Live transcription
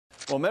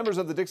Well, members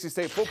of the Dixie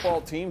State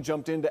football team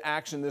jumped into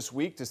action this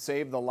week to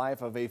save the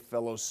life of a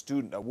fellow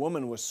student. A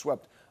woman was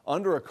swept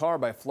under a car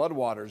by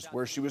floodwaters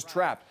where she was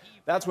trapped.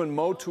 That's when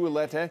Mo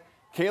Tuilete,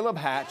 Caleb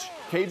Hatch,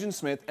 Cajun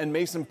Smith, and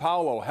Mason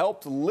Paulo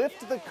helped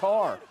lift the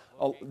car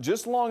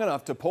just long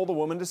enough to pull the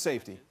woman to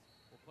safety.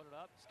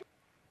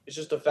 It's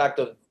just the fact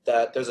of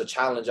that there's a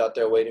challenge out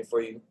there waiting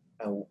for you,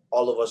 and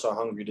all of us are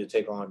hungry to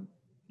take on,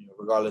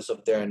 regardless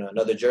if they're in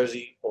another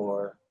jersey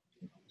or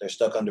they're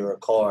stuck under a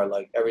car.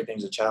 Like,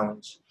 everything's a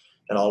challenge,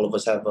 and all of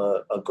us have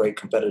a great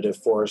competitive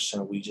force,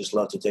 and we just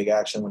love to take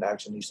action when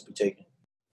action needs to be taken.